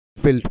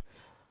field.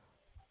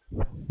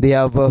 They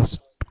have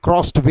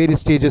crossed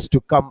various stages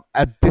to come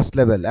at this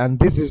level, and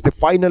this is the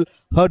final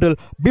hurdle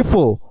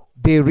before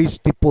they reach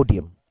the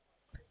podium.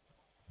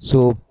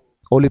 So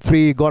only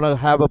 3 gonna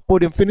have a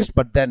podium finish,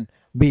 but then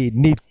we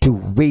need to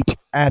wait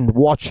and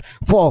watch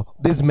for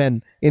these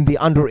men in the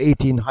under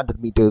 18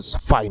 100 meters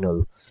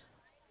final.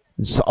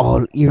 It's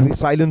all eerie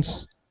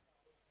silence.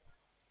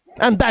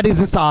 And that is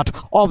the start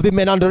of the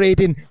men under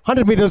 18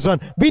 100 meters run.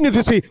 We need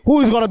to see who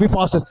is going to be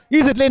fastest.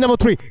 Is it lane number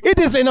 3? It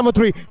is lane number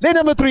 3. Lane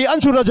number 3,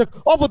 ANSHU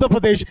RAJAK of Uttar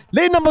Pradesh.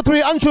 Lane number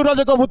 3, ANSHU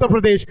RAJAK of Uttar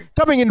Pradesh.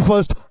 Coming in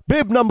first,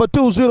 bib number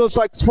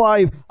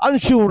 2065,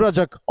 ANSHU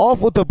RAJAK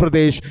of Uttar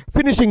Pradesh,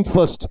 finishing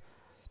first.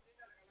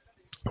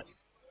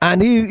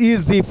 And he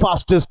is the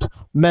fastest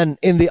man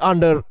in the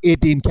under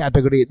 18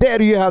 category.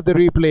 There you have the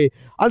replay.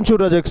 ANSHU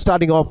RAJAK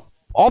starting off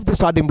the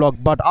starting block,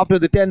 but after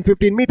the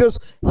 10-15 meters,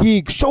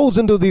 he shows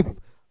into the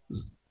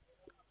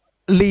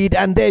lead,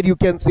 and there you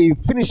can see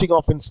finishing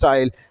off in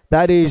style.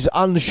 That is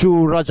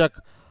ANSHU RAJAK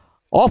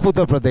of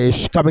Uttar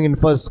Pradesh coming in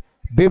first,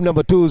 bib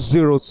number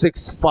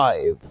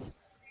 2065.